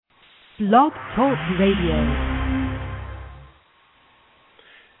Blog Talk Radio.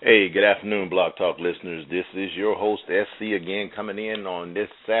 Hey, good afternoon, Blog Talk listeners. This is your host, SC, again, coming in on this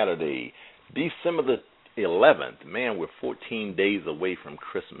Saturday, December the 11th. Man, we're 14 days away from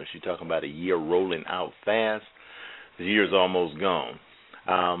Christmas. You're talking about a year rolling out fast. The year's almost gone.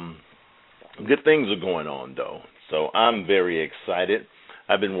 Good things are going on, though, so I'm very excited.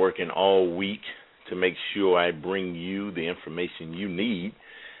 I've been working all week to make sure I bring you the information you need,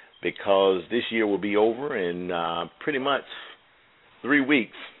 because this year will be over in pretty much 3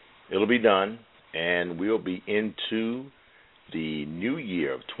 weeks. It'll be done, and we'll be into the new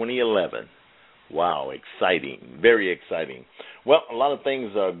year of 2011. Wow, exciting, very exciting. Well, a lot of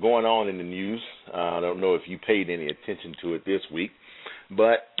things are going on in the news. I don't know if you paid any attention to it this week,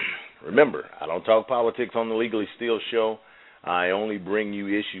 but remember, I don't talk politics on the Legally Steel Show. I only bring you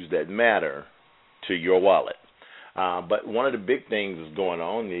issues that matter to your wallet. But one of the big things is going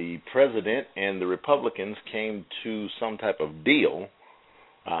on. The president and the Republicans came to some type of deal,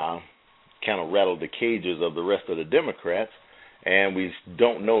 kind of rattled the cages of the rest of the Democrats, and we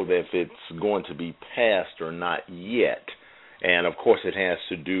don't know if it's going to be passed or not yet. And, of course, it has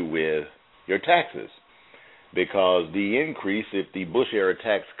to do with your taxes, because the increase, if the Bush-era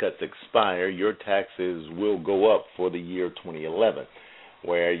tax cuts expire, your taxes will go up for the year 2011,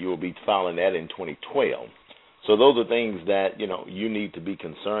 where you will be filing that in 2012. So those are things that, you need to be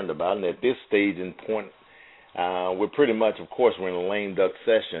concerned about. And at this stage and point, we're pretty much, of course, we're in a lame duck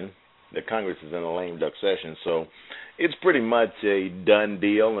session. The Congress is in a lame duck session. So it's pretty much a done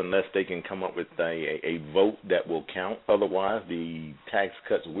deal unless they can come up with a vote that will count. Otherwise, the tax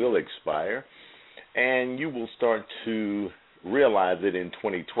cuts will expire, and you will start to realize it in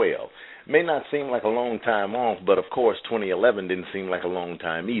 2012. It may not seem like a long time off, but, of course, 2011 didn't seem like a long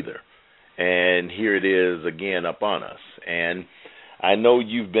time either. And here it is again up on us. And I know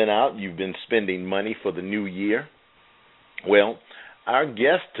you've been out, you've been spending money for the new year. Well, our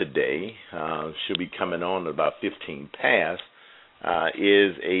guest today should be coming on at about 15 past,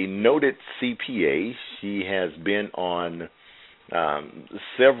 is a noted CPA. She has been on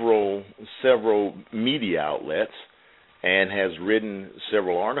several media outlets and has written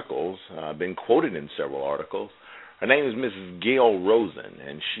several articles, been quoted in several articles. Her name is Mrs. Gail Rosen,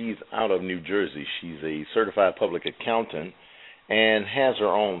 and she's out of New Jersey. She's a certified public accountant and has her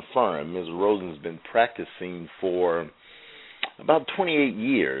own firm. Ms. Rosen's been practicing for about 28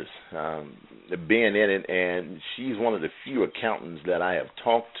 years, being in it, and she's one of the few accountants that I have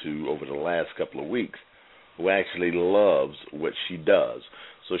talked to over the last couple of weeks who actually loves what she does.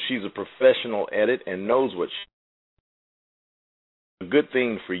 So she's a professional at it and knows what a good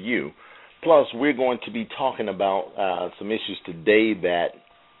thing for you. Plus, we're going to be talking about some issues today that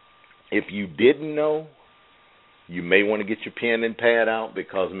if you didn't know, you may want to get your pen and pad out,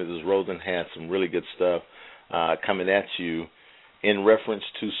 because Mrs. Rosen has some really good stuff coming at you in reference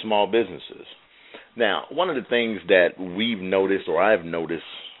to small businesses. Now, one of the things that we've noticed, or I've noticed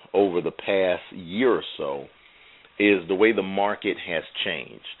over the past year or so, is the way the market has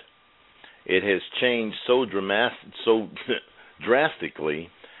changed. It has changed so drastically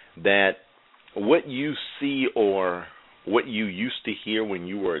that what you see or what you used to hear when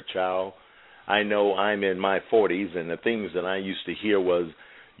you were a child, I know I'm in my 40s, and the things that I used to hear was,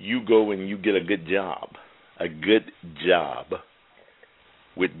 you go and you get a good job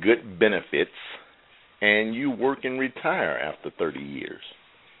with good benefits, and you work and retire after 30 years.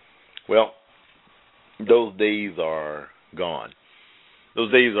 Well, those days are gone.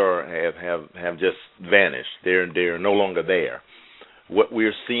 Those days have just vanished. They're no longer there. What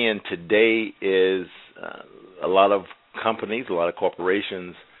we're seeing today is a lot of companies, a lot of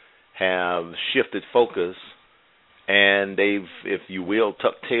corporations have shifted focus, and they've, if you will,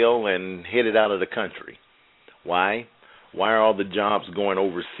 tucked tail and headed out of the country. Why? Why are all the jobs going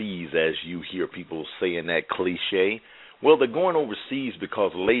overseas, as you hear people saying that cliche? Well, they're going overseas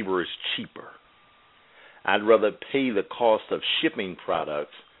because labor is cheaper. I'd rather pay the cost of shipping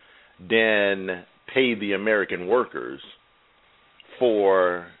products than pay the American workers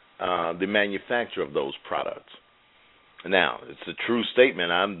for the manufacture of those products. Now, it's a true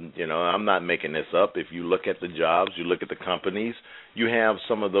statement. I'm not making this up. If you look at the jobs, you look at the companies, you have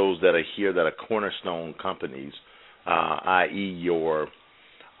some of those that are here that are cornerstone companies, i.e. your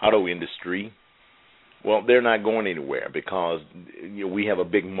auto industry. Well, they're not going anywhere because we have a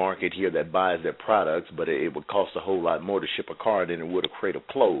big market here that buys their products, but it would cost a whole lot more to ship a car than it would a crate of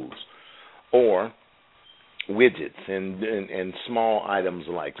clothes or widgets and small items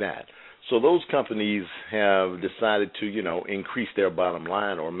like that. So those companies have decided to, increase their bottom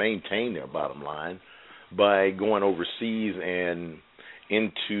line or maintain their bottom line by going overseas and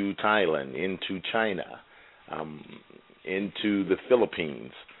into Thailand, into China, into the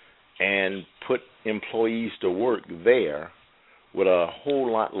Philippines, and put employees to work there with a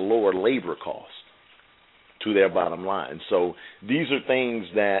whole lot lower labor cost to their bottom line. So these are things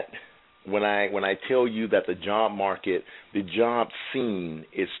that when I tell you that the job market, the job scene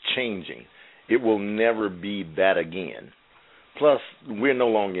is changing, it will never be that again. Plus, we're no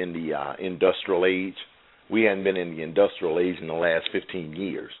longer in the industrial age. We hadn't been in the industrial age in the last 15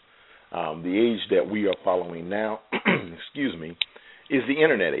 years. The age that we are following now, excuse me, is the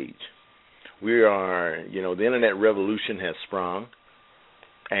internet age. We are, the internet revolution has sprung,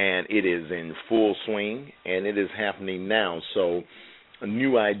 and it is in full swing, and it is happening now. So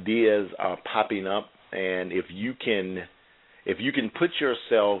new ideas are popping up, and if you can put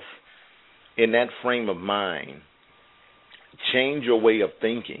yourself in that frame of mind, change your way of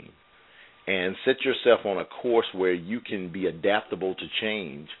thinking, and set yourself on a course where you can be adaptable to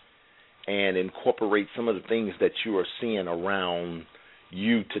change and incorporate some of the things that you are seeing around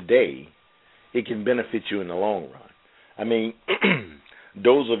you today, it can benefit you in the long run. I mean,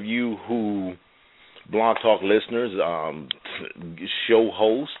 those of you who Blog Talk listeners, show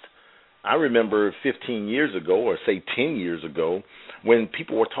host, I remember 15 years ago, or say 10 years ago, when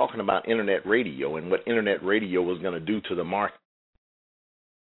people were talking about internet radio and what internet radio was going to do to the market.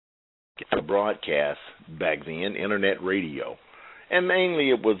 The broadcast back then, internet radio. And mainly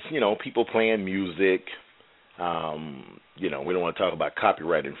it was, people playing music. We don't want to talk about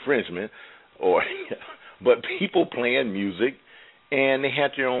copyright infringement, but people playing music, and they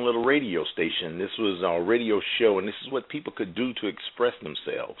had their own little radio station. This was a radio show, and this is what people could do to express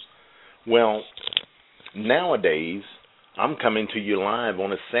themselves. Well, nowadays, I'm coming to you live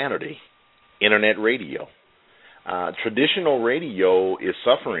on a Saturday, internet radio. Traditional radio is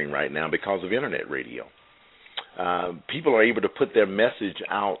suffering right now because of internet radio. People are able to put their message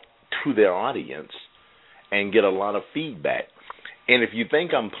out to their audience and get a lot of feedback. And if you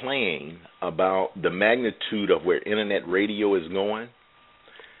think I'm playing about the magnitude of where internet radio is going,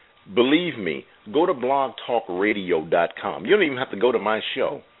 believe me, go to blogtalkradio.com. You don't even have to go to my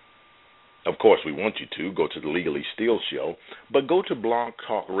show. Of course, we want you to. Go to the Legally Steel show. But go to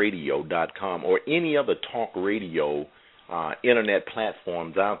blogtalkradio.com or any other talk radio internet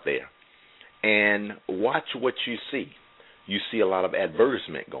platforms out there and watch what you see. You see a lot of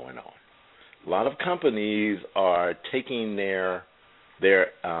advertisement going on. A lot of companies are taking their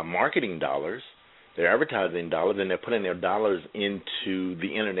marketing dollars, their advertising dollars, and they're putting their dollars into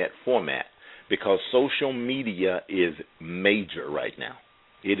the internet format because social media is major right now.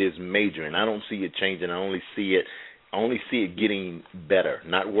 It is major, and I don't see it changing. I only see it getting better,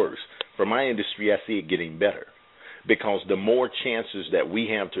 not worse. For my industry, I see it getting better because the more chances that we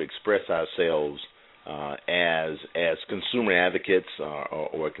have to express ourselves as consumer advocates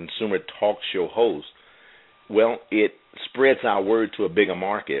or consumer talk show hosts, well, it spreads our word to a bigger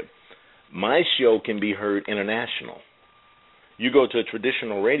market. My show can be heard international. You go to a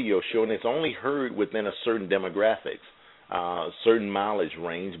traditional radio show, and it's only heard within a certain demographics. Certain mileage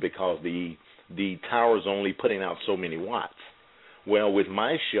range because the tower's only putting out so many watts. Well, with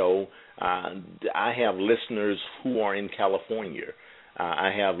my show, I have listeners who are in California.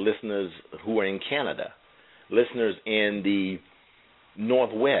 I have listeners who are in Canada, listeners in the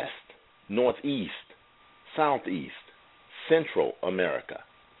Northwest, Northeast, Southeast, Central America.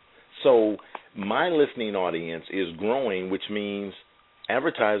 So my listening audience is growing, which means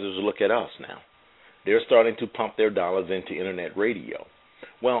advertisers look at us now. They're starting to pump their dollars into internet radio.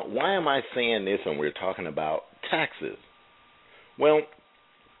 Well, why am I saying this when we're talking about taxes? Well,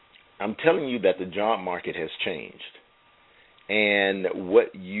 I'm telling you that the job market has changed. And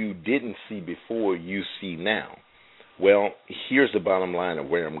what you didn't see before, you see now. Well, here's the bottom line of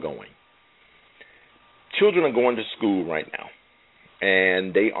where I'm going. Children are going to school right now,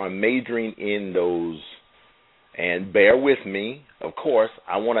 and they are majoring in those. And bear with me, of course,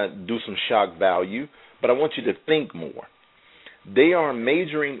 I want to do some shock value, but I want you to think more. They are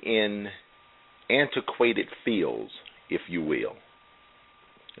majoring in antiquated fields, if you will.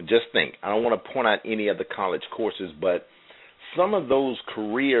 Just think. I don't want to point out any of the college courses, but some of those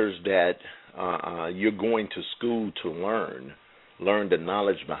careers that you're going to school to learn the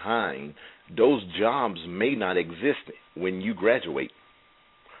knowledge behind, those jobs may not exist when you graduate.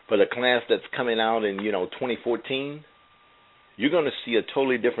 For the class that's coming out in, 2014, you're going to see a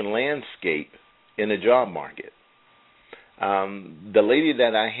totally different landscape in the job market. The lady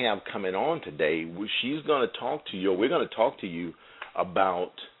that I have coming on today, she's going to talk to you, or we're going to talk to you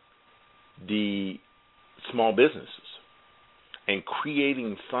about the small businesses and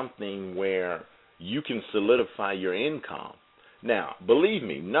creating something where you can solidify your income. Now, believe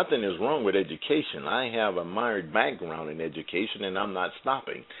me, nothing is wrong with education. I have a mired background in education, and I'm not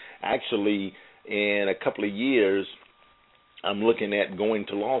stopping. Actually, in a couple of years, I'm looking at going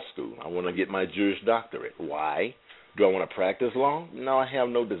to law school. I want to get my Juris Doctorate. Why? Do I want to practice law? No, I have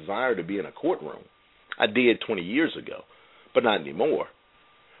no desire to be in a courtroom. I did 20 years ago, but not anymore.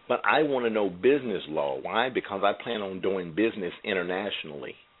 But I want to know business law. Why? Because I plan on doing business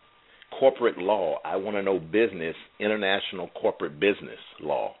internationally. Corporate law, I want to know business, international corporate business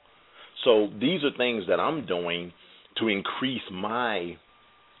law. So these are things that I'm doing to increase my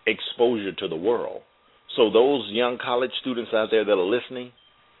exposure to the world. So those young college students out there that are listening,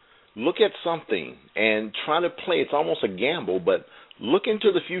 look at something and try to play. It's almost a gamble, but look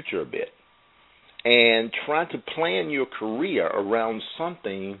into the future a bit and try to plan your career around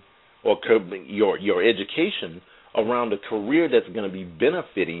something, or your education around a career that's going to be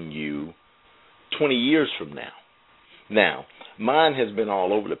benefiting you 20 years from now. Now, mine has been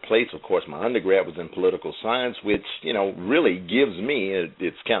all over the place. Of course, my undergrad was in political science, which, really gives me,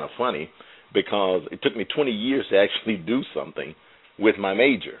 it's kind of funny, because it took me 20 years to actually do something with my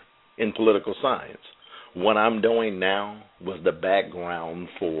major in political science. What I'm doing now was the background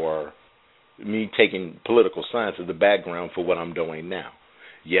for me taking political science as the background for what I'm doing now.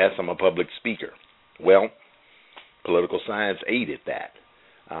 Yes, I'm a public speaker. Well, political science aided that.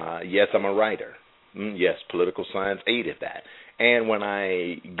 Yes, I'm a writer. Yes, political science aided that. And when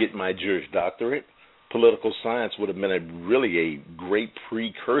I get my Juris Doctorate, political science would have been really a great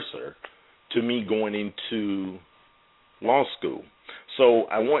precursor to me going into law school. So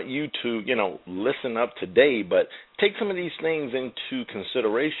I want you to, listen up today, but take some of these things into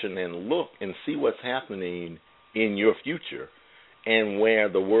consideration and look and see what's happening in your future and where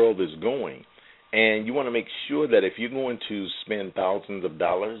the world is going. And you want to make sure that if you're going to spend thousands of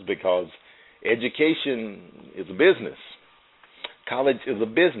dollars, because education is a business, college is a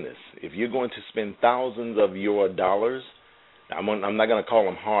business. If you're going to spend thousands of your dollars, I'm not going to call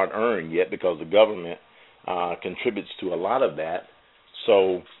them hard-earned yet, because the government contributes to a lot of that.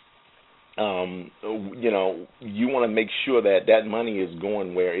 So, you want to make sure that that money is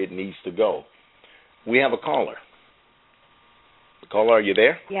going where it needs to go. We have a caller. Caller, are you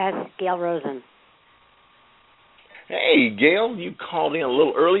there? Yes, Gail Rosen. Hey, Gail, you called in a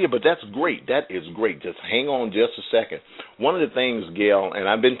little earlier, but that's great. That is great. Just hang on just a second. One of the things, Gail, and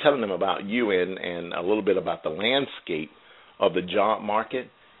I've been telling them about you and a little bit about the landscape of the job market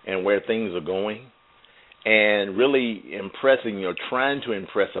and where things are going, and really trying to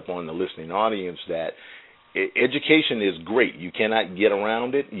impress upon the listening audience that education is great. You cannot get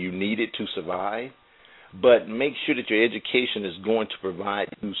around it. You need it to survive. But make sure that your education is going to provide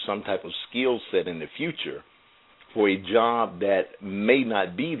you some type of skill set in the future for a job that may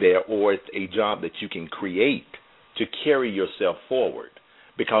not be there, or it's a job that you can create to carry yourself forward.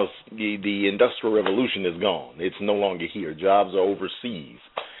 Because the Industrial Revolution is gone. It's no longer here. Jobs are overseas.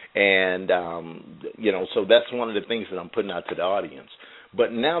 And, so that's one of the things that I'm putting out to the audience.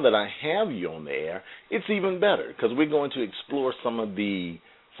 But now that I have you on the air, it's even better, because we're going to explore some of the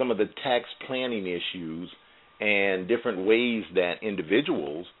tax planning issues and different ways that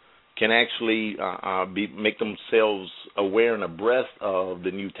individuals can actually make themselves aware and abreast of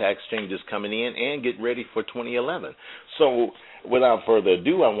the new tax changes coming in and get ready for 2011. So without further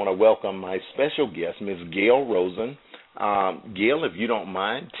ado, I want to welcome my special guest, Ms. Gail Rosen. Gail, if you don't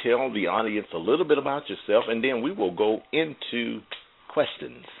mind, tell the audience a little bit about yourself, and then we will go into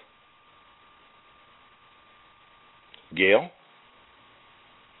questions. Gail?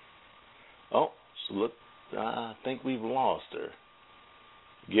 Oh, so look, I think we've lost her.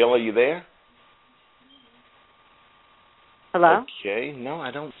 Gail, are you there? Hello? Okay, no,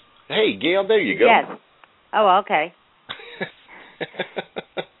 I don't. Hey, Gail, there you go. Yes. Oh, okay.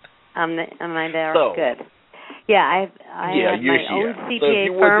 Am I there? So, good. Yeah, I have my own CPA so if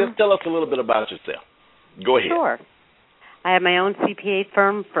you firm. would just tell us a little bit about yourself. Go ahead. Sure. I have my own CPA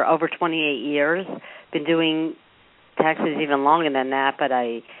firm for over 28 years. Been doing taxes even longer than that, but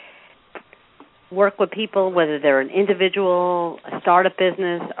I work with people, whether they're an individual, a startup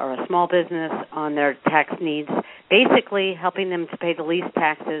business, or a small business, on their tax needs, basically helping them to pay the least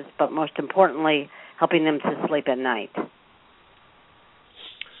taxes, but most importantly, helping them to sleep at night.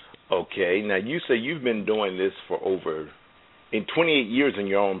 Okay. Now, you say you've been doing this for in 28 years in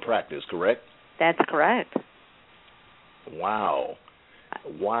your own practice, correct? That's correct. Wow.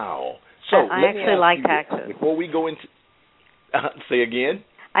 So I actually like taxes. Before we go into say again?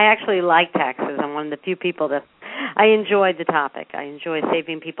 I actually like taxes. I'm one of the few people that I enjoy the topic. I enjoy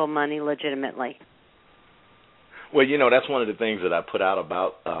saving people money legitimately. Well, that's one of the things that I put out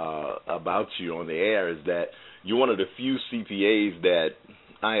about you on the air, is that You're one of the few CPAs that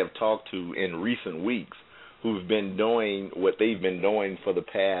I have talked to in recent weeks who've been doing what they've been doing for the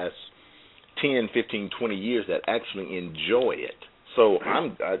past 10, 15, 20 years that actually enjoy it. So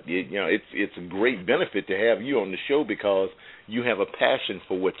it's a great benefit to have you on the show because you have a passion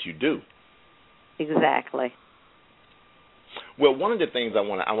for what you do. Exactly. Well, one of the things I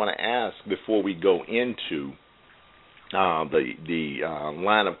want to ask before we go into the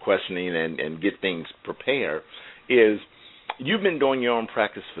line of questioning and get things prepared is you've been doing your own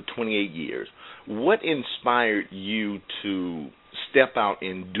practice for 28 years. What inspired you to step out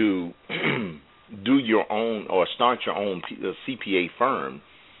and do your own or start your own CPA firm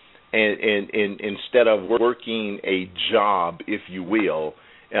and instead of working a job, if you will,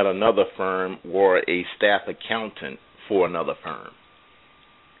 at another firm or a staff accountant for another firm?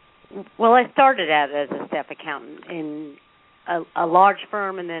 Well, I started out as a staff accountant in a large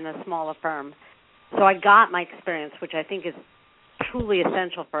firm and then a smaller firm. So I got my experience, which I think is truly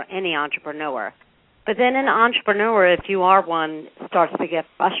essential for any entrepreneur. But then an entrepreneur, if you are one, starts to get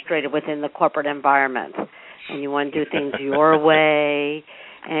frustrated within the corporate environment, and you want to do things your way,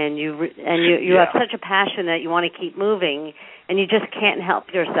 and you have such a passion that you want to keep moving, and you just can't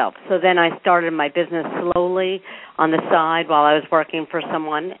help yourself. So then I started my business slowly on the side while I was working for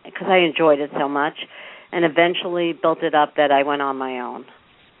someone because I enjoyed it so much, and eventually built it up that I went on my own.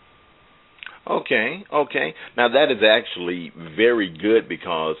 Okay. Now that is actually very good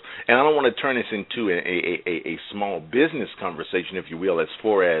because, and I don't want to turn this into a small business conversation, if you will, as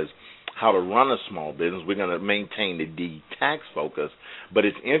far as how to run a small business. We're going to maintain the tax focus, but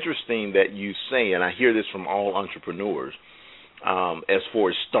it's interesting that you say, and I hear this from all entrepreneurs, as far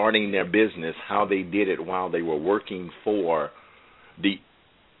as starting their business, how they did it while they were working for the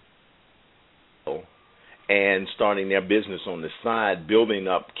and starting their business on the side, building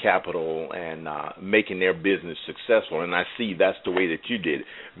up capital and making their business successful. And I see that's the way that you did it.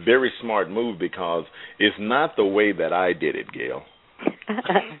 Very smart move because it's not the way that I did it, Gail.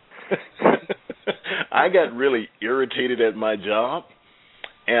 I got really irritated at my job,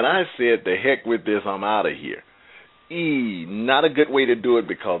 and I said, the heck with this, I'm out of here. Not a good way to do it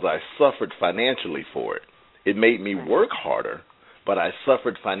because I suffered financially for it. It made me work harder, but I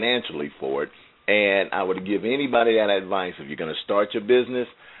suffered financially for it. And I would give anybody that advice, if you're going to start your business,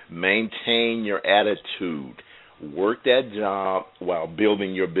 maintain your attitude. Work that job while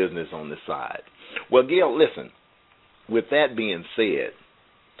building your business on the side. Well, Gail, listen, with that being said,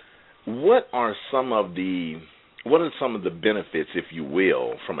 what are some of the benefits, if you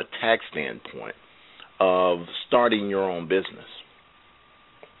will, from a tax standpoint of starting your own business?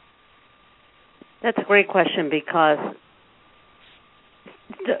 That's a great question because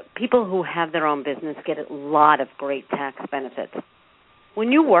the people who have their own business get a lot of great tax benefits. When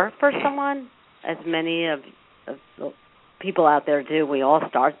you work for someone, as many of the people out there do, we all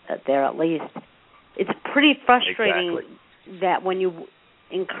start there at least, it's pretty frustrating that when you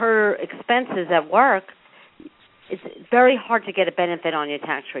incur expenses at work, it's very hard to get a benefit on your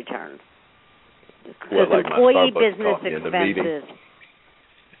tax return. Because employee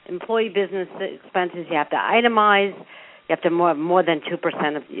business expenses you have to itemize. You have to more than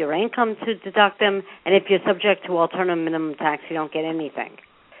 2% of your income to deduct them, and if you're subject to alternative minimum tax, you don't get anything.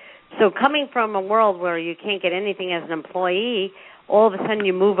 So coming from a world where you can't get anything as an employee, all of a sudden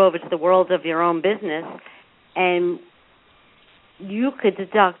you move over to the world of your own business, and you could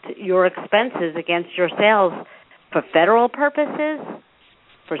deduct your expenses against your sales for federal purposes,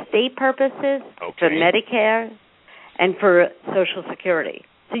 for state purposes, for Medicare, and for Social Security.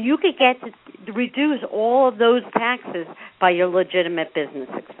 So you could get to reduce all of those taxes by your legitimate business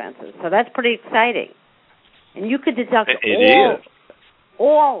expenses. So that's pretty exciting. And you could deduct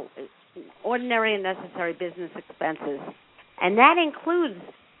all ordinary and necessary business expenses. And that includes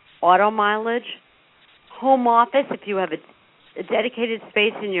auto mileage, home office, if you have a dedicated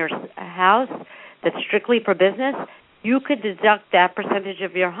space in your house that's strictly for business, you could deduct that percentage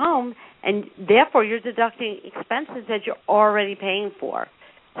of your home, and therefore you're deducting expenses that you're already paying for.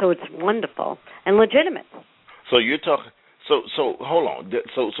 So it's wonderful and legitimate. So you're talking. So hold on.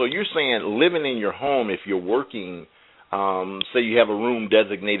 So you're saying living in your home, if you're working, say you have a room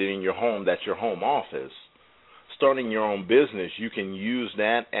designated in your home that's your home office. Starting your own business, you can use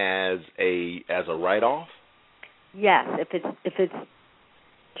that as a write-off. Yes, if it's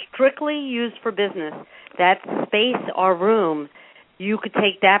strictly used for business, that space or room, you could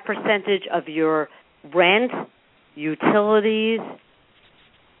take that percentage of your rent, utilities,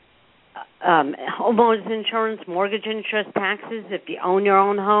 homeowners insurance, mortgage interest, taxes. If you own your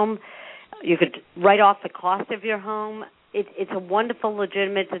own home, you could write off the cost of your home it's a wonderful,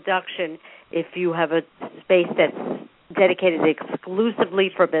 legitimate deduction if you have a space that's dedicated exclusively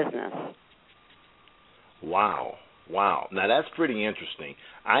for business. Wow. Now that's pretty interesting.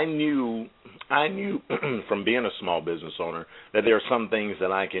 I knew from being a small business owner that there are some things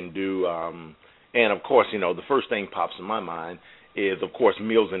that I can do, and of course, the first thing pops in my mind is, of course,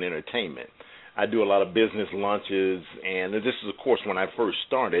 meals and entertainment. I do a lot of business lunches, and this is, of course, when I first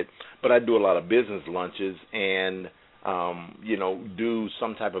started, but I do a lot of business lunches and, do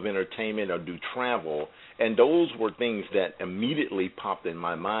some type of entertainment or do travel, and those were things that immediately popped in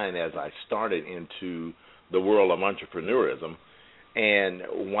my mind as I started into the world of entrepreneurism, and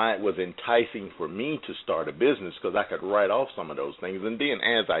why it was enticing for me to start a business, because I could write off some of those things. And then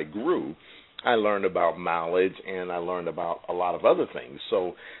as I grew, I learned about mileage, and I learned about a lot of other things.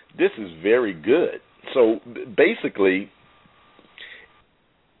 So this is very good. So basically...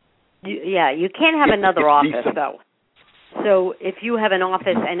 You can't have another office, though. So if you have an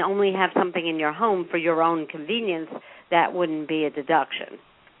office and only have something in your home for your own convenience, that wouldn't be a deduction.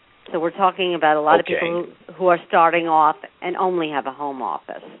 So we're talking about a lot of people who are starting off and only have a home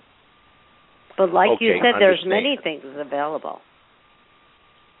office. But like you said, there's many things available.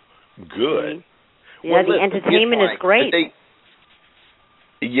 Good. Yeah, well, the entertainment is great.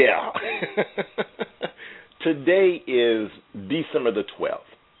 Today is December the 12th.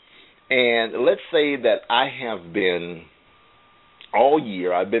 And let's say that I have been, all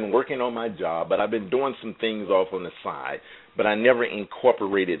year, I've been working on my job, but I've been doing some things off on the side, but I never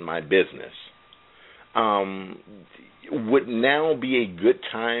incorporated my business. Would now be a good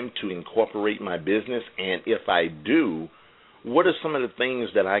time to incorporate my business? And if I do, what are some of the things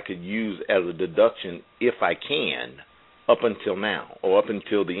that I could use as a deduction, if I can, up until now or up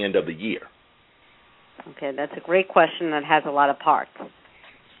until the end of the year? Okay, that's a great question that has a lot of parts.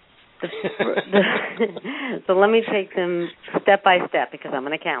 So let me take them step by step because I'm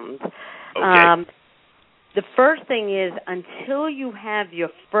an accountant. Okay. The first thing is, until you have your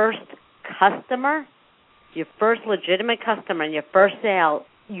first customer, your first legitimate customer, and your first sale,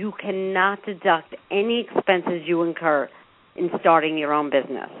 you cannot deduct any expenses you incur in starting your own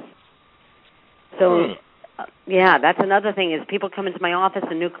business. So, that's another thing is people come into my office,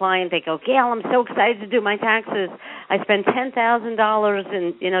 a new client, they go, Gail, I'm so excited to do my taxes. I spent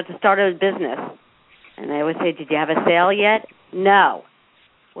 $10,000 to start a business. And I always say, did you have a sale yet? No.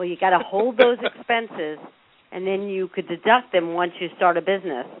 Well, you got to hold those expenses, and then you could deduct them once you start a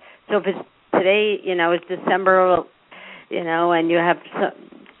business. So if it's today, it's December, and you have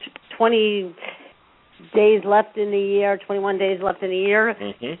 20 days left in the year, 21 days left in the year,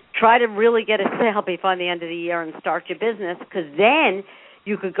 try to really get a sale before the end of the year and start your business, because then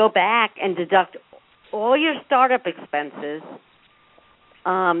you could go back and deduct all your startup expenses.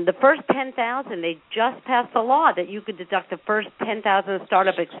 The first $10,000, they just passed a law that you could deduct the first $10,000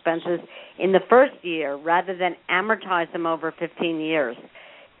 startup expenses in the first year rather than amortize them over 15 years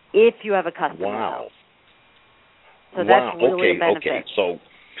if you have a customer. Wow. So that's really a benefit. Okay. So,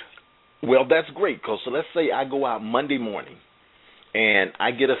 well, that's great. So let's say I go out Monday morning and I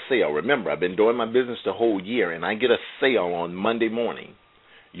get a sale. Remember, I've been doing my business the whole year, and I get a sale on Monday morning.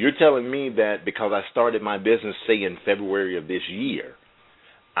 You're telling me that because I started my business, say, in February of this year,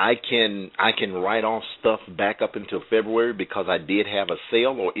 I can write off stuff back up until February because I did have a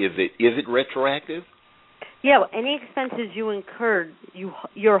sale, or is it retroactive? Yeah, well, any expenses you incurred,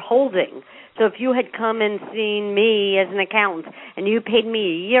 you're holding. So if you had come and seen me as an accountant and you paid me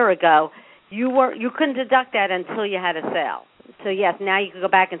a year ago, you couldn't deduct that until you had a sale. So yes, now you could go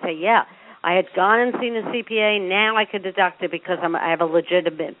back and say, yeah, I had gone and seen a CPA. Now I could deduct it because I have a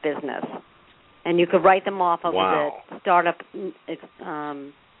legitimate business, and you could write them off of the startup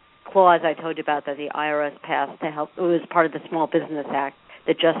clause I told you about that the IRS passed to help. It was part of the Small Business Act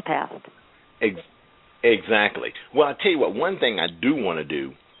that just passed. Exactly. Well, I tell you what, one thing I do want to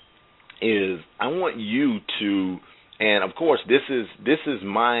do is I want you to, and of course this is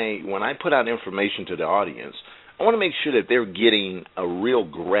my, when I put out information to the audience, I want to make sure that they're getting a real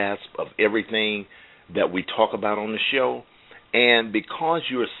grasp of everything that we talk about on the show. And because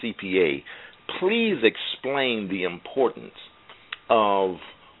you're a CPA, please explain the importance of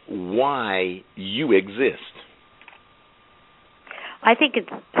why you exist. I think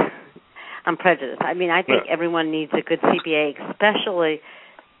I'm prejudiced. I mean, I think everyone needs a good CPA, especially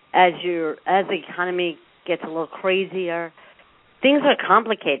as the economy gets a little crazier. Things are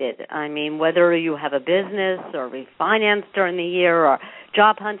complicated. I mean, whether you have a business or refinance during the year or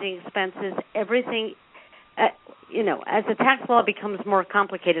job hunting expenses, everything, as the tax law becomes more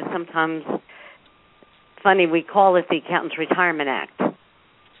complicated sometimes, funny, we call it the Accountant's Retirement Act.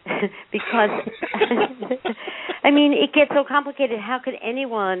 because I mean, it gets so complicated. How could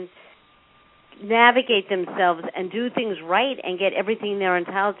anyone navigate themselves and do things right and get everything they're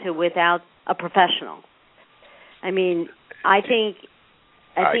entitled to without a professional? I mean, I think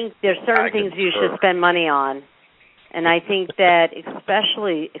there's certain things you should spend money on, and I think that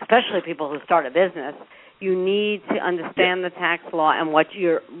especially people who start a business, you need to understand the tax law and what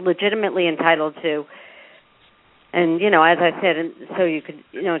you're legitimately entitled to. And, as I said, so you could,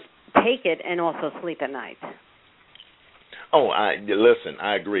 take it and also sleep at night. Oh, listen,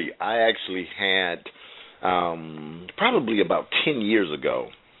 I agree. I actually had probably about 10 years ago,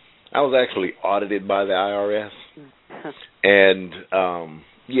 I was actually audited by the IRS. And,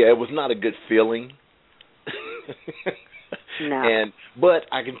 it was not a good feeling. No. But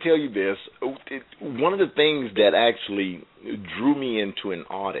I can tell you this, one of the things that actually drew me into an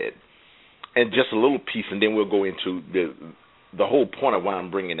audit, and just a little piece, and then we'll go into the whole point of why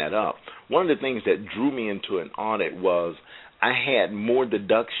I'm bringing that up. One of the things that drew me into an audit was I had more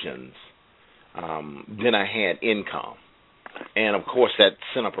deductions than I had income. And, of course, that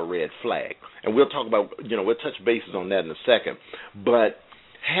sent up a red flag. And we'll talk about, we'll touch bases on that in a second. But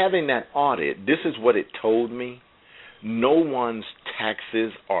having that audit, this is what it told me. No one's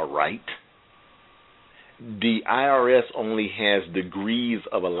taxes are right. The IRS only has degrees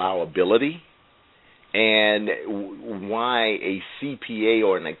of allowability. And why a CPA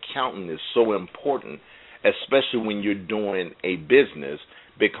or an accountant is so important, especially when you're doing a business,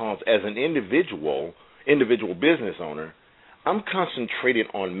 because as an individual business owner, I'm concentrated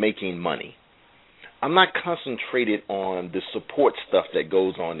on making money. I'm not concentrated on the support stuff that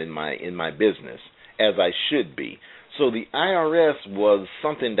goes on in my business, as I should be. So the IRS was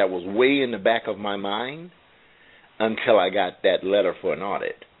something that was way in the back of my mind until I got that letter for an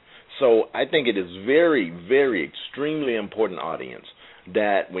audit. So I think it is very, very extremely important, audience,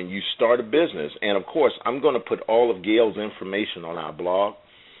 that when you start a business, and of course I'm going to put all of Gail's information on our blog,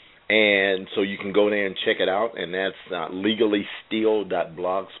 and so you can go there and check it out, and that's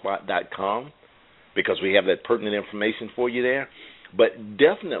legallysteal.blogspot.com, because we have that pertinent information for you there. But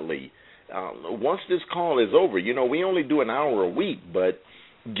definitely, once this call is over, we only do an hour a week, but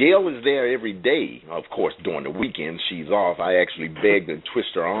Gail is there every day. Of course, during the weekend, she's off. I actually begged and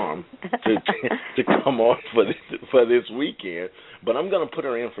twist her arm to come off for this weekend. But I'm going to put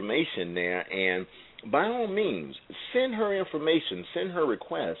her information there, and by all means, send her information, send her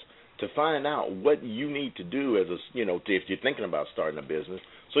requests to find out what you need to do as if you're thinking about starting a business,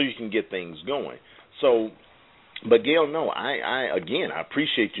 so you can get things going. So, but Gail, no, I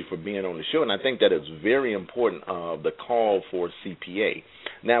appreciate you for being on the show, and I think that it's very important, the call for CPA.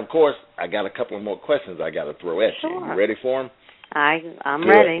 Now, of course, I got a couple of more questions I got to throw at you. You ready for them? I'm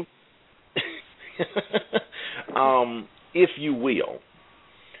ready. If you will,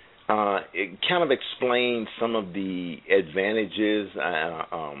 it kind of explain some of the advantages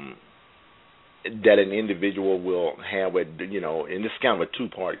that an individual will have with, and this is kind of a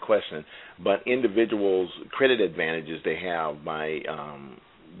two-part question, but individuals' credit advantages they have by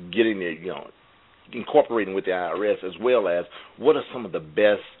getting the, incorporating with the IRS, as well as what are some of the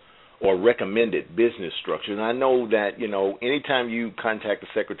best or recommended business structures. And I know that, anytime you contact the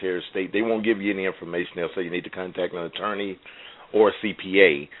Secretary of State, they won't give you any information. They'll say you need to contact an attorney or a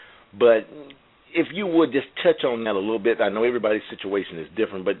CPA. But if you would just touch on that a little bit. I know everybody's situation is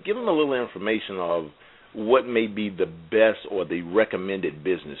different, but give them a little information of what may be the best or the recommended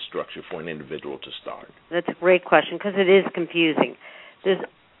business structure for an individual to start. That's a great question, because it is confusing. There's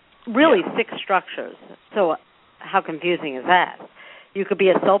really 6 structures. So how confusing is that? You could be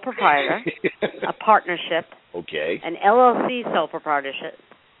a sole proprietor, a partnership, an LLC sole proprietorship,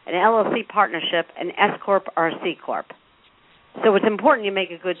 an LLC partnership, an S Corp or a C Corp. So it's important you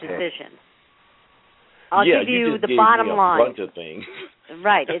make a good decision. I'll give you the bottom line. A bunch of things.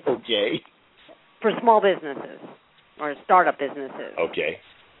 Right. It's for small businesses or startup businesses.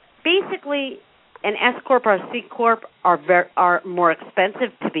 Basically, an S Corp or a C Corp are more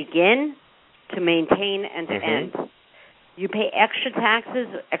expensive to begin, to maintain, and to end. You pay extra taxes,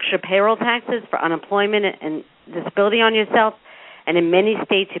 extra payroll taxes for unemployment and disability on yourself, and in many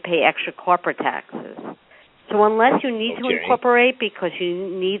states you pay extra corporate taxes. So unless you need to incorporate because you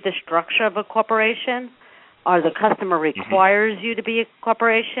need the structure of a corporation or the customer requires you to be a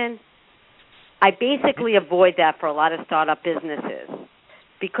corporation, I basically avoid that for a lot of startup businesses,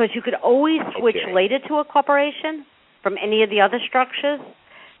 because you could always switch later to a corporation from any of the other structures,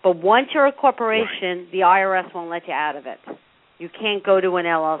 but once you're a corporation, the IRS won't let you out of it. You can't go to an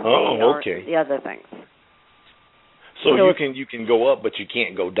LLC or the other things. So you can go up, but you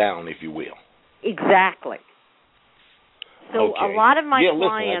can't go down, if you will. Exactly. So a lot of my clients...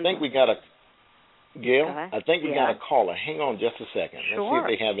 listen, I think we got a... Gail, I think we got a caller. Hang on just a second. Sure. Let's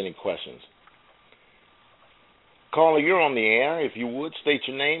see if they have any questions. Caller, you're on the air. If you would, state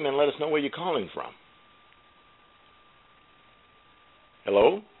your name and let us know where you're calling from.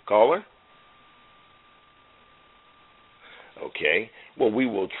 Hello, caller? Okay. Well, we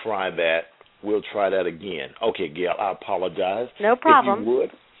will try that. We'll try that again. Okay, Gail, I apologize. No problem. If you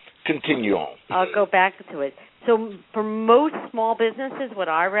would, continue on. I'll go back to it. So for most small businesses, what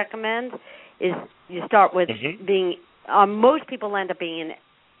I recommend is you start with being, most people end up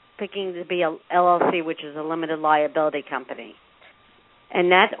picking to be a LLC, which is a limited liability company.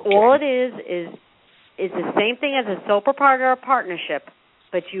 And that's all it is the same thing as a sole proprietor or partnership,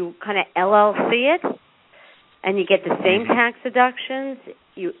 but you kind of LLC it, and you get the same tax deductions.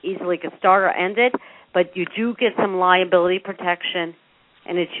 You easily could start or end it, but you do get some liability protection,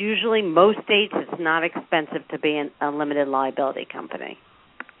 and it's usually, most states, it's not expensive to be a limited liability company.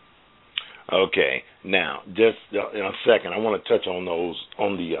 Okay. Now, just in a second, I want to touch on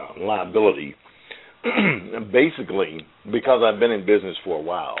the liability. Basically, because I've been in business for a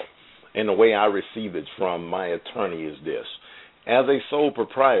while, and the way I receive it from my attorney is this. As a sole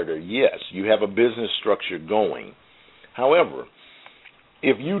proprietor, yes, you have a business structure going. However,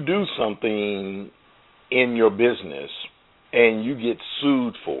 if you do something in your business and you get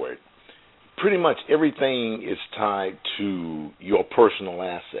sued for it, pretty much everything is tied to your personal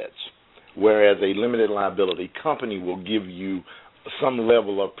assets, whereas a limited liability company will give you some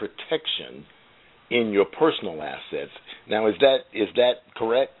level of protection in your personal assets. Now, is that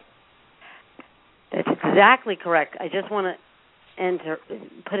correct? That's exactly correct. I just want to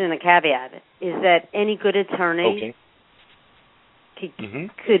put in a caveat, is that any good attorney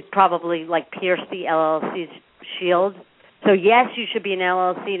could probably pierce the LLC's shield. So yes, you should be an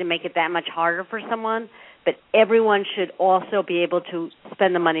LLC to make it that much harder for someone, but everyone should also be able to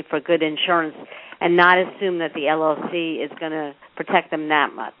spend the money for good insurance and not assume that the LLC is going to protect them that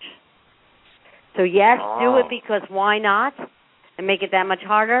much. So yes, do it because why not, and make it that much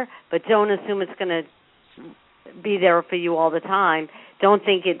harder, but don't assume it's going to be there for you all the time. Don't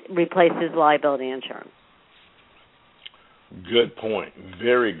think it replaces liability insurance. Good point.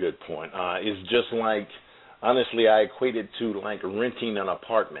 Very good point. It's just like, honestly, I equate it to like renting an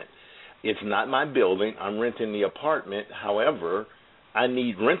apartment. It's not my building. I'm renting the apartment. However, I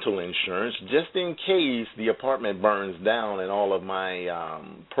need rental insurance just in case the apartment burns down and all of my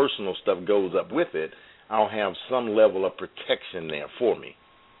personal stuff goes up with it. I'll have some level of protection there for me.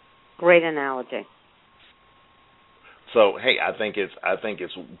 Great analogy. So, hey, I think it's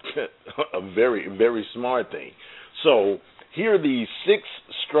a very, very smart thing. So, here are the 6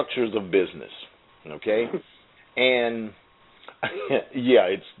 structures of business, okay? And yeah,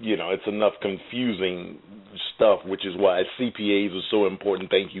 it's enough confusing stuff, which is why CPAs are so important.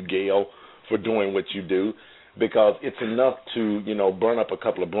 Thank you, Gail, for doing what you do, because it's enough to, burn up a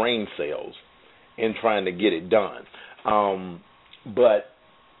couple of brain cells in trying to get it done. But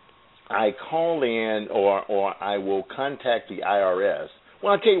I call in or I will contact the IRS.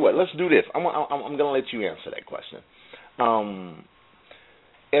 Well, I'll tell you what, let's do this. I'm going to let you answer that question.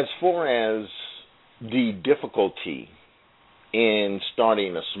 As far as the difficulty in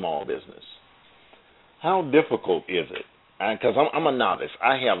starting a small business, how difficult is it? Because I'm a novice.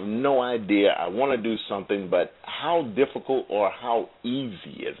 I have no idea. I want to do something, but how difficult or how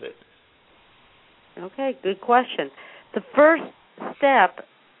easy is it? Okay, good question. The first step,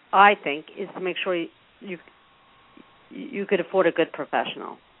 I think, is to make sure you could afford a good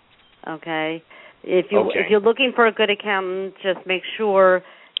professional. Okay? If you're looking for a good accountant, just make sure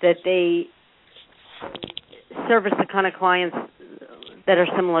that they service the kind of clients that are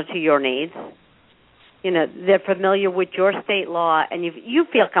similar to your needs. They're familiar with your state law and you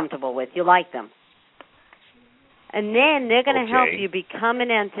feel comfortable with, you like them. And then they're going to help you become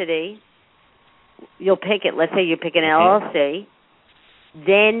an entity. You'll pick it. Let's say you pick an LLC.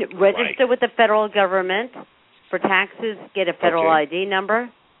 Then register with the federal government for taxes, get a federal ID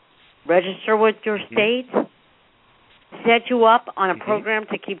number, register with your state, set you up on a program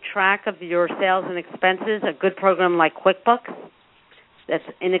to keep track of your sales and expenses, a good program like QuickBooks that's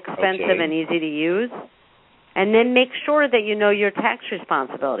inexpensive and easy to use, and then make sure that you know your tax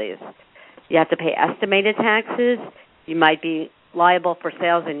responsibilities. You have to pay estimated taxes. You might be liable for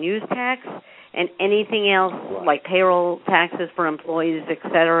sales and use tax, and anything else like payroll taxes for employees,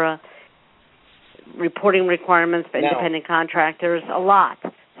 etc., reporting requirements for independent contractors, a lot.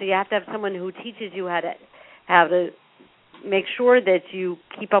 So you have to have someone who teaches you how to make sure that you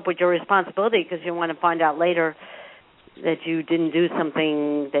keep up with your responsibility, because you want to find out later that you didn't do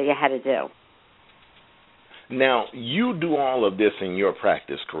something that you had to do. Now, you do all of this in your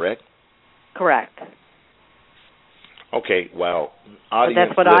practice, correct? Correct. Okay, well, but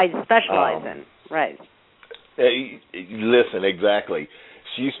that's what I specialize in, right? Listen, exactly.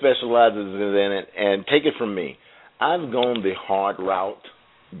 She specializes in it, and take it from me. I've gone the hard route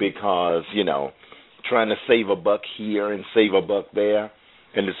because, trying to save a buck here and save a buck there,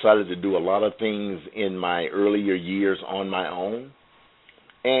 and decided to do a lot of things in my earlier years on my own.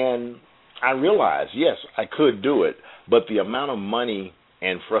 And I realized, yes, I could do it, but the amount of money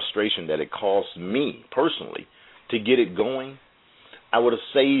and frustration that it cost me personally to get it going, I would have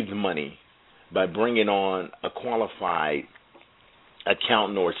saved money by bringing on a qualified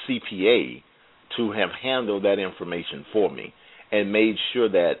accountant or CPA to have handled that information for me and made sure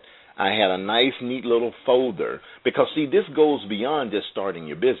that I had a nice, neat little folder. Because, see, this goes beyond just starting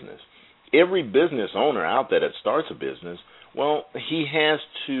your business. Every business owner out there that starts a business, well, he has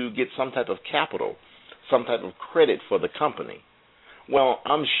to get some type of capital, some type of credit for the company. Well,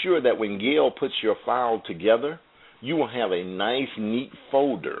 I'm sure that when Gail puts your file together, you will have a nice, neat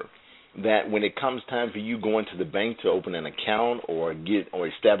folder that when it comes time for you going to the bank to open an account or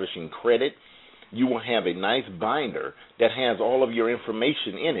establishing credit, you will have a nice binder that has all of your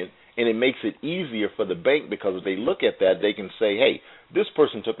information in it, and it makes it easier for the bank because if they look at that, they can say, hey, this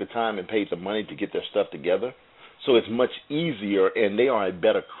person took the time and paid the money to get their stuff together, so it's much easier, and they are a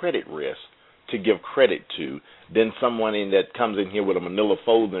better credit risk to give credit to than someone that comes in here with a manila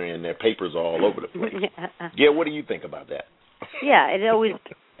folder and their papers are all over the place. Gail, what do you think about that? Yeah, it always,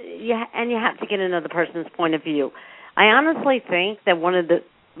 and you have to get another person's point of view. I honestly think that one of the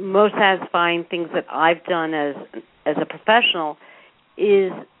most satisfying things that I've done as a professional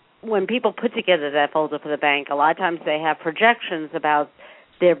is when people put together that folder for the bank. A lot of times they have projections about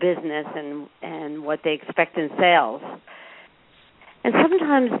their business and what they expect in sales. And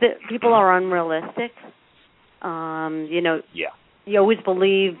sometimes people are unrealistic. You always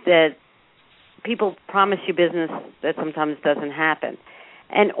believe that people promise you business that sometimes doesn't happen.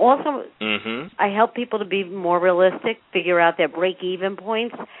 And also, I help people to be more realistic, figure out their break-even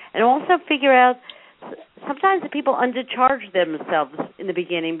points, and also figure out sometimes the people undercharge themselves in the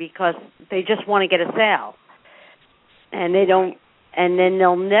beginning because they just want to get a sale. And they don't, and then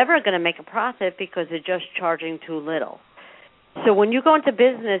they're never going to make a profit because they're just charging too little. So when you go into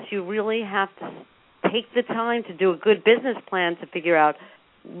business, you really have to take the time to do a good business plan to figure out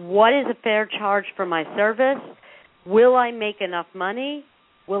what is a fair charge for my service. Will I make enough money?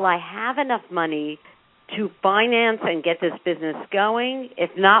 Will I have enough money to finance and get this business going? If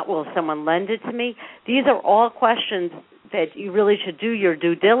not, will someone lend it to me? These are all questions that you really should do your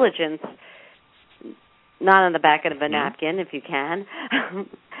due diligence, not on the back of a napkin if you can,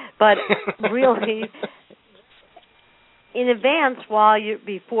 but really in advance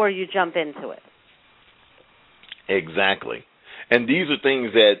before you jump into it. Exactly. And these are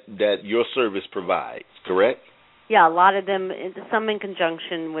things that your service provides, correct? Yeah, a lot of them, some in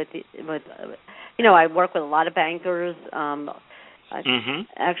conjunction with I work with a lot of bankers. I've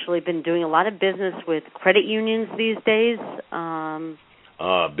actually been doing a lot of business with credit unions these days.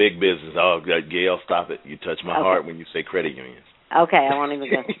 Big business. Oh, Gail, stop it. You touch my heart when you say credit unions. Okay, I won't even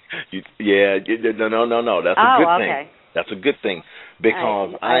go. No. That's a good thing. Okay. That's a good thing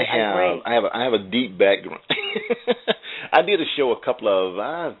because I have a deep background. I did a show a couple of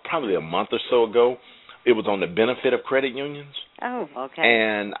probably a month or so ago. It was on the benefit of credit unions. Oh, okay.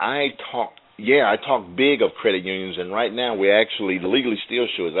 And I talked big of credit unions, and right now the Legally Steel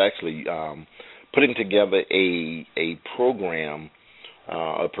Show is actually putting together a program,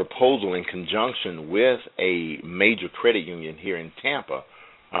 a proposal in conjunction with a major credit union here in Tampa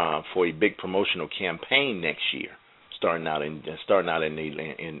for a big promotional campaign next year, starting out in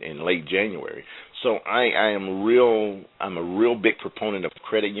late January. So I'm a real big proponent of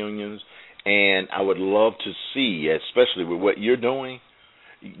credit unions, and I would love to see, especially with what you're doing,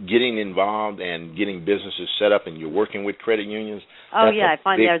 getting involved and getting businesses set up, and you're working with credit unions. Oh, yeah, I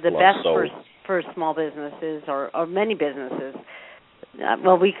find they're the best for small businesses or many businesses.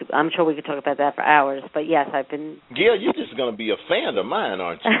 I'm sure we could talk about that for hours, but yes, I've been... Gail, you're just going to be a fan of mine,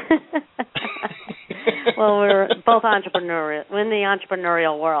 aren't you? Well, we're both entrepreneurial. We're in the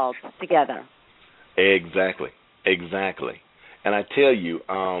entrepreneurial world together. Exactly. And I tell you,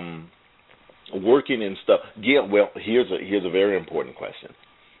 working and stuff. Gail, well, here's a very important question.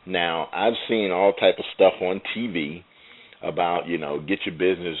 Now, I've seen all type of stuff on TV about, get your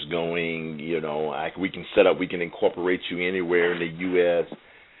business going, we can incorporate you anywhere in the U.S.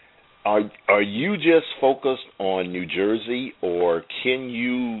 Are you just focused on New Jersey, or can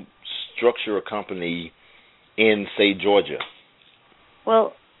you structure a company in, say, Georgia?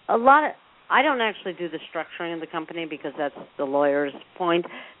 Well, I don't actually do the structuring of the company because that's the lawyer's point.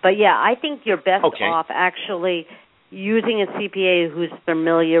 But, yeah, I think you're best off actually using a CPA who's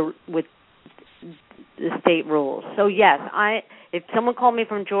familiar with the state rules. So, yes, if someone called me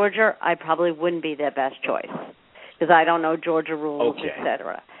from Georgia, I probably wouldn't be their best choice because I don't know Georgia rules, et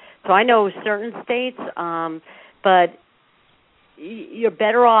cetera. So I know certain states, but you're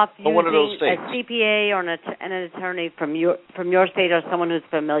better off using a CPA or an attorney from your state or someone who's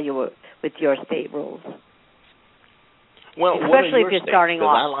familiar with your state rules. Well, especially if you're starting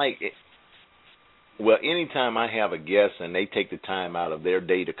off. I like it. Well, anytime I have a guest and they take the time out of their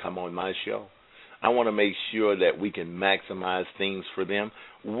day to come on my show, I want to make sure that we can maximize things for them.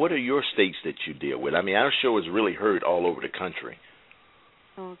 What are your states that you deal with? I mean, our show is really heard all over the country.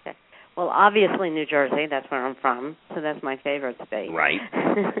 Okay. Well, obviously New Jersey, that's where I'm from, so that's my favorite state. Right.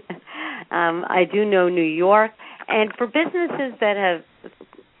 I do know New York, and for businesses that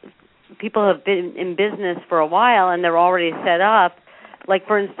people have been in business for a while and they're already set up, like,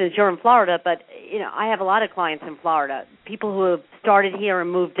 for instance, you're in Florida, but, I have a lot of clients in Florida, people who have started here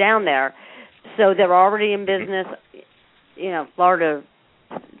and moved down there, so they're already in business. Florida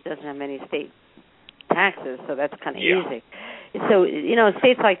doesn't have many state taxes, so that's kind of easy. So,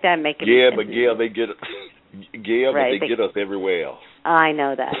 states like that make it easy. Yeah, but Gail, they get but they get us everywhere else. I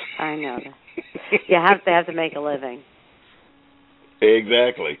know that. You have to make a living.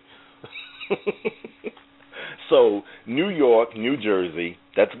 Exactly. So, New York, New Jersey,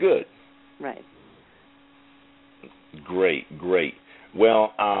 that's good. Right. Great.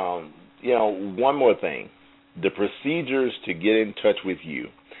 Well, one more thing. The procedures to get in touch with you.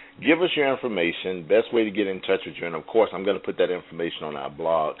 Give us your information, best way to get in touch with you. And, of course, I'm going to put that information on our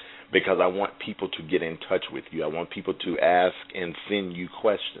blog because I want people to get in touch with you. I want people to ask and send you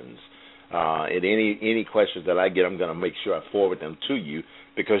questions. And any questions that I get, I'm going to make sure I forward them to you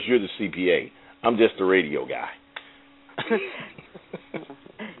because you're the CPA. I'm just the radio guy.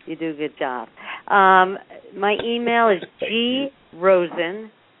 You do a good job. My email is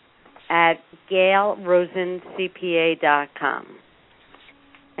GRosen@GailRosenCPA.com.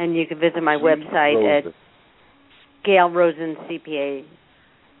 And you can visit my website at GailRosenCPA.com.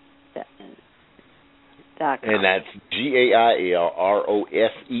 And that's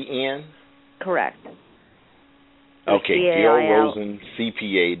GailRosen? Correct. Okay,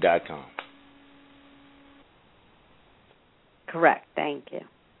 GailRosenCPA.com. Correct. Thank you.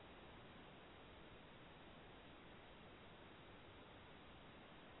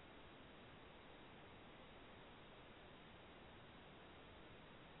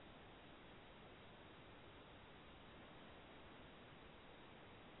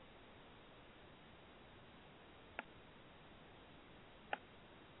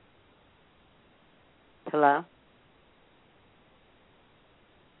 Hello?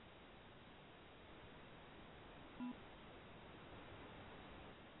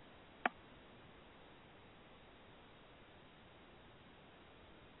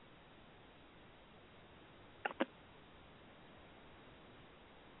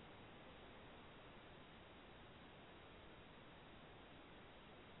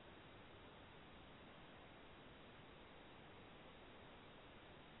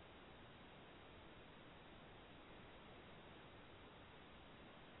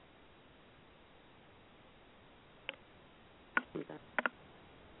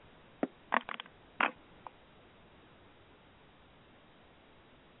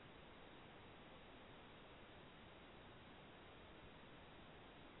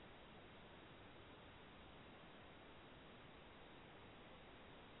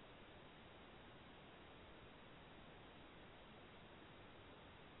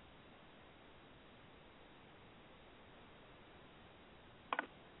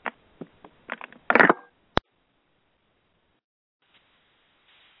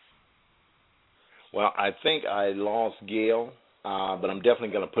 Well, I think I lost Gail, but I'm definitely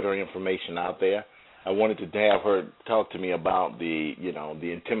going to put her information out there. I wanted to have her talk to me about the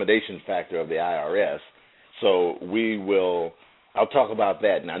intimidation factor of the IRS. So I'll talk about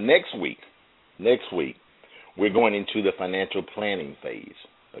that. Now, next week, we're going into the financial planning phase,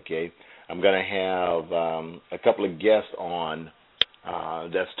 okay? I'm going to have a couple of guests on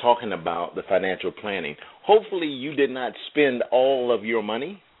that's talking about the financial planning. Hopefully you did not spend all of your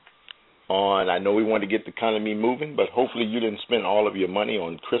money I know we want to get the economy moving, but hopefully you didn't spend all of your money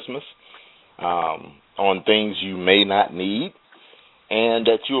on Christmas, on things you may not need, and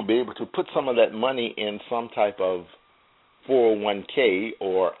that you'll be able to put some of that money in some type of 401k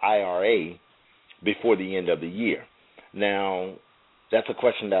or IRA before the end of the year. Now, That's a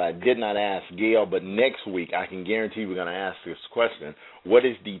question that I did not ask Gail, but next week I can guarantee we're going to ask this question. What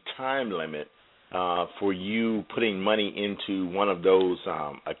is the time limit for you putting money into one of those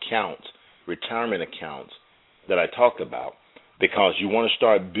accounts, retirement accounts that I talked about? Because you want to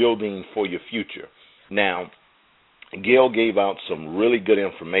start building for your future. Now, Gail gave out some really good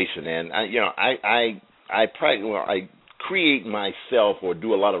information, and I create myself or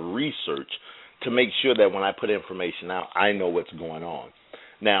do a lot of research to make sure that when I put information out, I know what's going on.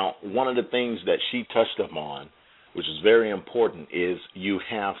 Now, one of the things that she touched upon, which is very important, is you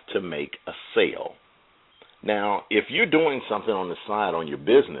have to make a sale. Now, if you're doing something on the side on your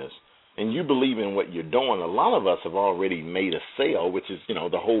business and you believe in what you're doing, a lot of us have already made a sale, which is,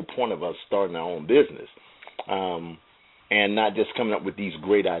 the whole point of us starting our own business. And not just coming up with these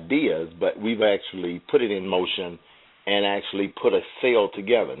great ideas, but we've actually put it in motion and actually put a sale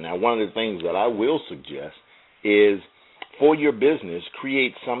together. Now, one of the things that I will suggest is for your business,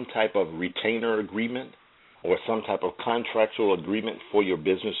 create some type of retainer agreement or some type of contractual agreement for your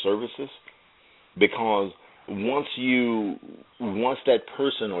business services, because once that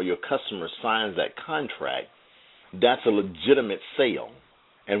person or your customer signs that contract, that's a legitimate sale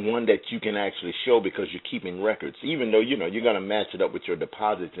and one that you can actually show because you're keeping records, even though, you're going to match it up with your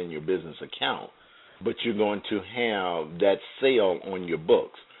deposits in your business account, but you're going to have that sale on your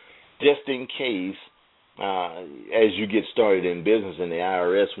books. Just in case, as you get started in business and the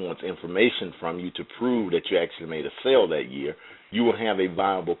IRS wants information from you to prove that you actually made a sale that year, you will have a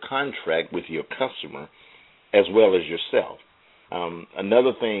viable contract with your customer as well as yourself.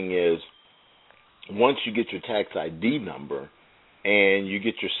 Another thing is, once you get your tax ID number and you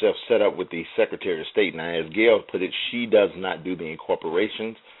get yourself set up with the Secretary of State, now as Gail put it, she does not do the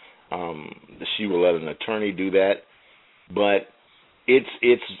incorporations. She will let an attorney do that, but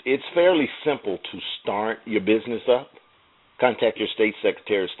it's fairly simple to start your business up. Contact your state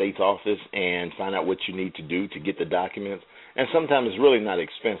Secretary of State's office and find out what you need to do to get the documents. And sometimes it's really not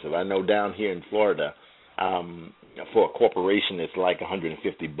expensive. I know down here in Florida, for a corporation, it's like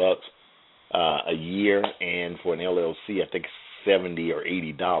 $150 a year, and for an LLC, I think $70 or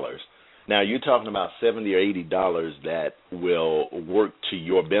 $80. Now, you're talking about $70 or $80 that will work to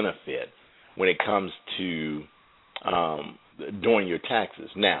your benefit when it comes to doing your taxes.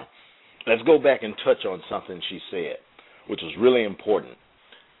 Now, let's go back and touch on something she said, which was really important.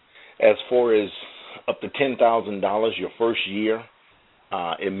 As far as up to $10,000 your first year,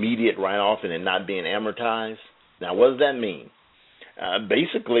 immediate write-off and it not being amortized. Now, what does that mean?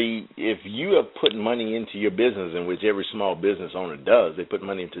 Basically, if you have put money into your business, in which every small business owner does, they put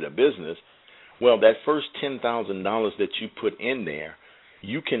money into their business, well, that first $10,000 that you put in there,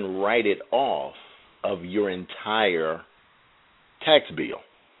 you can write it off of your entire tax bill.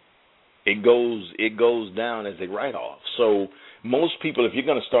 It goes down as a write-off. So most people, if you're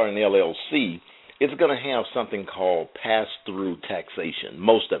going to start an LLC, it's going to have something called pass-through taxation.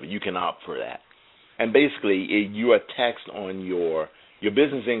 Most of it, you can opt for that. And basically, you are taxed on your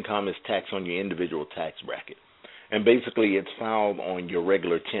business income is taxed on your individual tax bracket. And basically, it's filed on your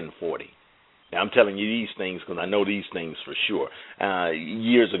regular 1040. Now, I'm telling you these things because I know these things for sure.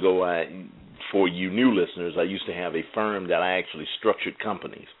 Years ago, for you new listeners, I used to have a firm that I actually structured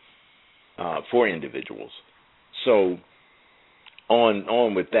companies for individuals. So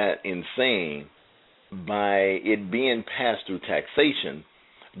on with that in saying, by it being passed through taxation,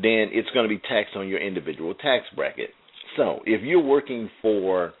 then it's going to be taxed on your individual tax bracket. So if you're working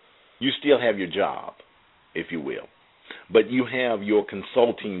you still have your job, if you will, but you have your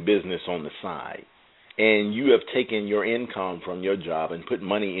consulting business on the side, and you have taken your income from your job and put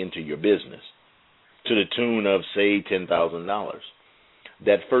money into your business to the tune of, say, $10,000.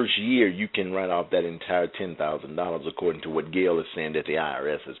 That first year, you can write off that entire $10,000 according to what Gail is saying that the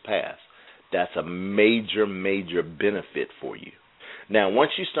IRS has passed. That's a major, major benefit for you. Now,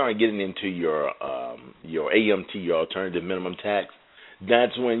 once you start getting into your AMT, your alternative minimum tax,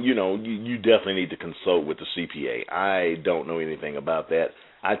 that's when, you definitely need to consult with the CPA. I don't know anything about that.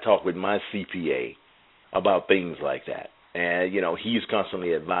 I talk with my CPA about things like that. And, he's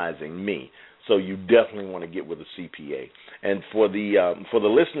constantly advising me. So you definitely want to get with a CPA. And for the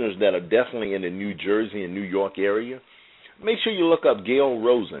listeners that are definitely in the New Jersey and New York area, make sure you look up Gail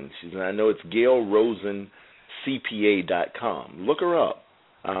Rosen. I know it's GailRosenCPA.com. Look her up.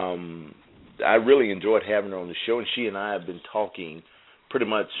 I really enjoyed having her on the show, and she and I have been talking pretty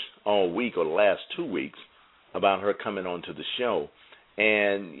much all week or the last 2 weeks about her coming onto the show.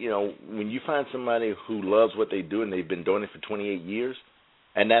 And, when you find somebody who loves what they do and they've been doing it for 28 years,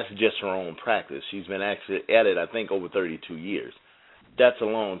 and that's just her own practice. She's been actually at it, I think, over 32 years. That's a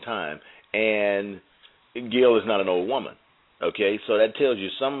long time. And Gail is not an old woman. Okay, so that tells you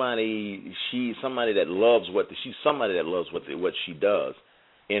she's somebody that loves what she does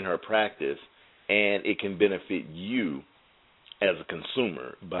in her practice, and it can benefit you as a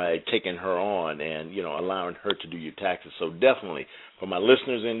consumer by taking her on and, allowing her to do your taxes. So definitely, for my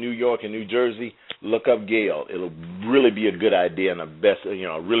listeners in New York and New Jersey, look up Gail. It'll really be a good idea and a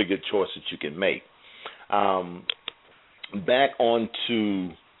really good choice that you can make. Back onto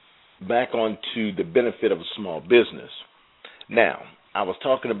the benefit of a small business. Now, I was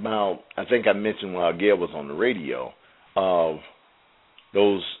talking about, I think I mentioned while Gail was on the radio, of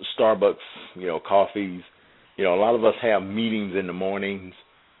those Starbucks, coffees. A lot of us have meetings in the mornings.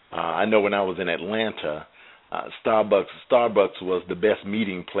 I know when I was in Atlanta, Starbucks was the best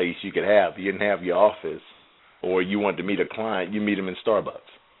meeting place you could have. You didn't have your office, or you wanted to meet a client, you meet them in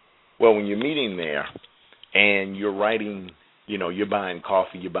Starbucks. Well, when you're meeting there and you're writing, you're buying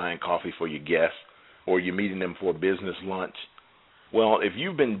coffee for your guests, or you're meeting them for a business lunch. Well, if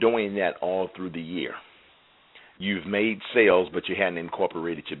you've been doing that all through the year, you've made sales, but you hadn't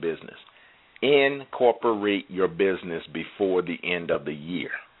incorporated your business. Incorporate your business before the end of the year,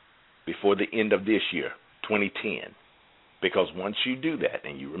 before the end of this year, 2010. Because once you do that,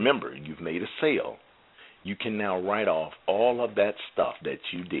 and you remember you've made a sale, you can now write off all of that stuff that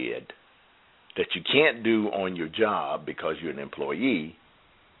you did that you can't do on your job because you're an employee,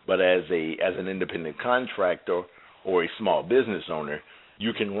 but as an independent contractor or a small business owner,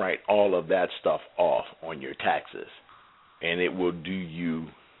 you can write all of that stuff off on your taxes, and it will do you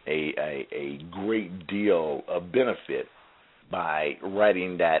a great deal of benefit by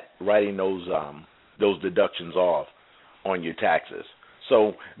writing those deductions off on your taxes.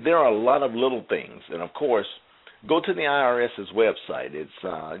 So there are a lot of little things, and of course, go to the IRS's website. It's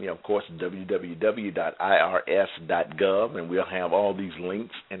of course www.irs.gov, and we'll have all these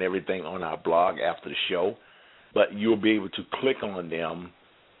links and everything on our blog after the show. But you'll be able to click on them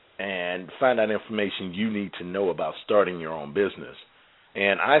and find out information you need to know about starting your own business.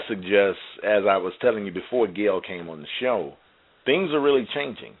 And I suggest, as I was telling you before Gail came on the show, things are really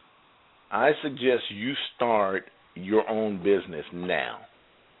changing. I suggest you start your own business now.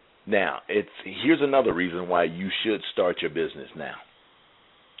 Now, here's another reason why you should start your business now.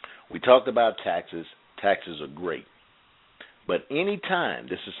 We talked about taxes. Taxes are great. But anytime,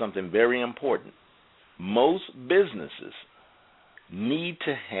 this is something very important, most businesses need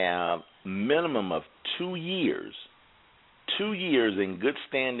to have minimum of 2 years in good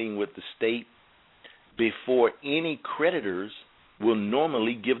standing with the state before any creditors will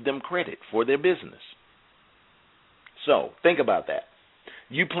normally give them credit for their business. So think about that.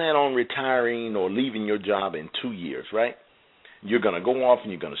 You plan on retiring or leaving your job in 2 years, right? You're going to go off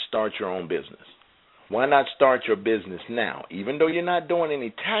and you're going to start your own business. Why not start your business now? Even though you're not doing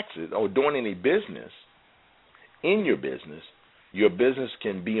any taxes or doing any business in your business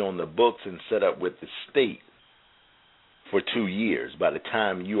can be on the books and set up with the state for 2 years by the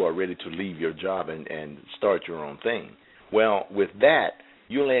time you are ready to leave your job and start your own thing. Well, with that,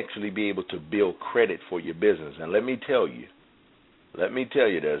 you'll actually be able to build credit for your business. And let me tell you,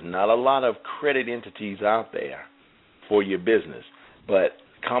 there's not a lot of credit entities out there for your business. But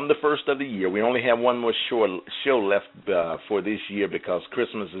come the first of the year, we only have one more show left for this year because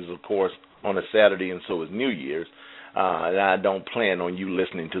Christmas is, of course, on a Saturday, and so is New Year's. And I don't plan on you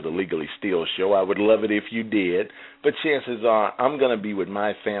listening to the Legally Steal show. I would love it if you did. But chances are I'm going to be with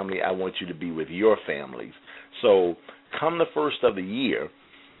my family. I want you to be with your families. So come the first of the year,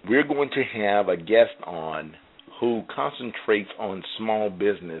 we're going to have a guest on who concentrates on small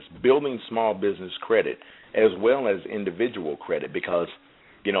business, building small business credit, as well as individual credit, because,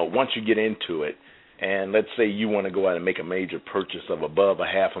 once you get into it, and let's say you want to go out and make a major purchase of above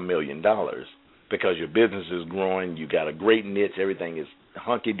 $500,000 because your business is growing, you got a great niche, everything is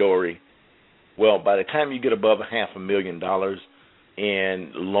hunky-dory. Well, by the time you get above $500,000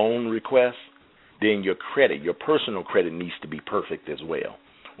 in loan requests, then your personal credit needs to be perfect as well.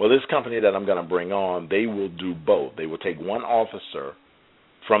 Well, this company that I'm going to bring on, they will do both. They will take one officer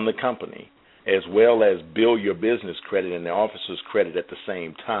from the company as well as build your business credit and the officer's credit at the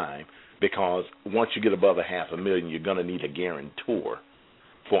same time, because once you get above $500,000, you're going to need a guarantor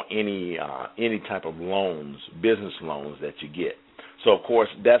for any type of loans, business loans that you get. So, of course,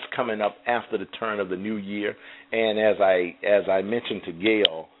 that's coming up after the turn of the new year. And as I mentioned to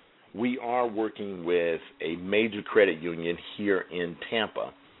Gail, we are working with a major credit union here in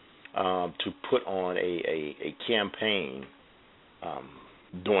Tampa to put on a campaign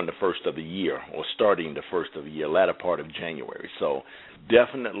during the first of the year, or starting the first of the year, latter part of January. So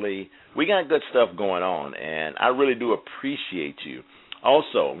definitely we got good stuff going on, and I really do appreciate you.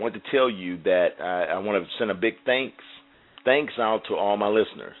 Also, I want to tell you that I want to send a big thanks thanks out to all my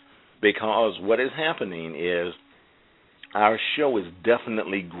listeners, because what is happening is our show is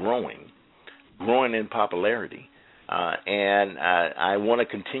definitely growing in popularity. And I want to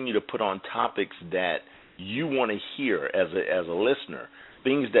continue to put on topics that you want to hear as a listener,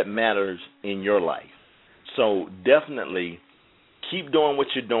 things that matters in your life. So definitely keep doing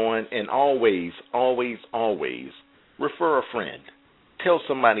what you're doing, and always, always, always refer a friend. Tell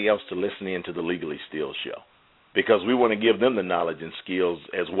somebody else to listen in to the Legally Steal Show, because we want to give them the knowledge and skills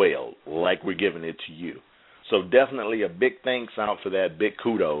as well, like we're giving it to you. So definitely a big thanks out for that, big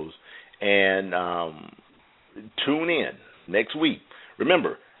kudos, and tune in next week.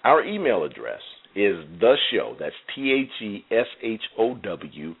 Remember, our email address is the show, that's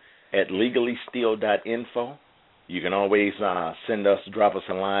THESHOW, at legallysteal.info. You can always drop us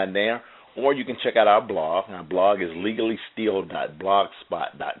a line there, or you can check out our blog. Our blog is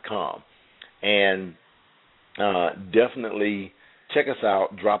legallysteal.blogspot.com. And definitely check us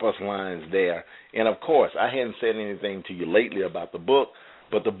out, drop us lines there. And, of course, I hadn't said anything to you lately about the book,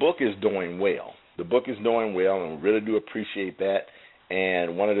 but the book is doing well. The book is doing well, and we really do appreciate that.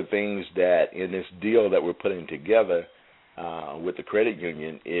 And one of the things that in this deal that we're putting together with the credit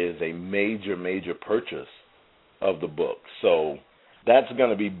union is a major, major purchase of the book. So that's going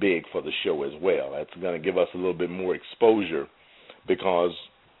to be big for the show as well. That's going to give us a little bit more exposure, because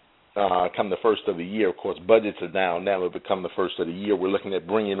come the first of the year, of course, budgets are down now, but come the first of the year, we're looking at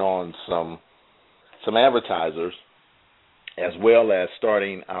bringing on some advertisers, as well as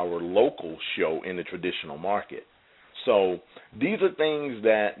starting our local show in the traditional market. So these are things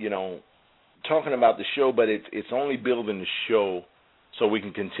that, talking about the show, but it's only building the show so we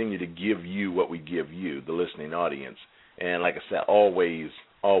can continue to give you what we give you, the listening audience. And like I said, always,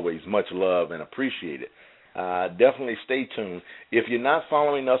 always much love and appreciate it. Definitely stay tuned. If you're not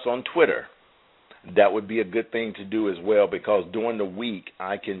following us on Twitter, that would be a good thing to do as well, because during the week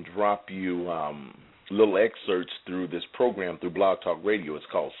I can drop you little excerpts through this program through Blog Talk Radio. It's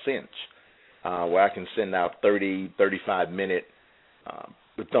called Cinch, where I can send out 30,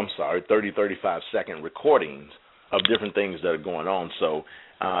 35-second recordings of different things that are going on. So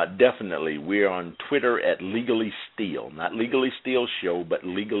definitely, we're on Twitter at Legally Steal, not Legally Steal Show, but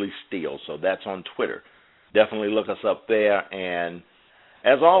Legally Steal. So that's on Twitter. Definitely look us up there. And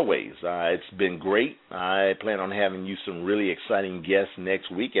as always, it's been great. I plan on having you some really exciting guests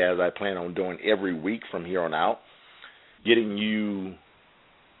next week, as I plan on doing every week from here on out, getting you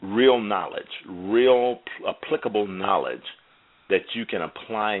real knowledge, real applicable knowledge that you can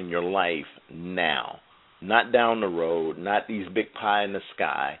apply in your life now, not down the road, not these big pie in the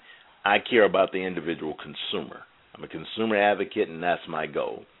sky. I care about the individual consumer. I'm a consumer advocate, and that's my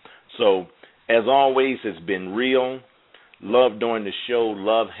goal. So, as always, it's been real. Love doing the show.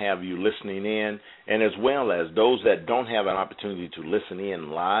 Love have you listening in. And as well as those that don't have an opportunity to listen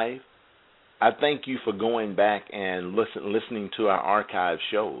in live, I thank you for going back and listening to our archive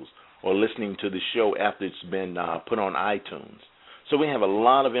shows, or listening to the show after it's been put on iTunes. So we have a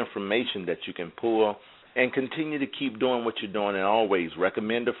lot of information that you can pull, and continue to keep doing what you're doing, and always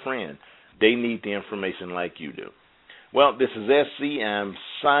recommend a friend. They need the information like you do. Well, this is SC. I'm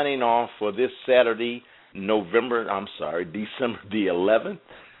signing off for this Saturday, December the 11th.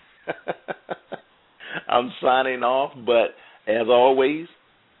 I'm signing off, but as always,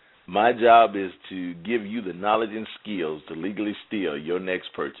 my job is to give you the knowledge and skills to legally steal your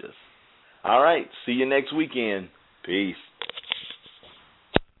next purchase. All right, see you next weekend. Peace.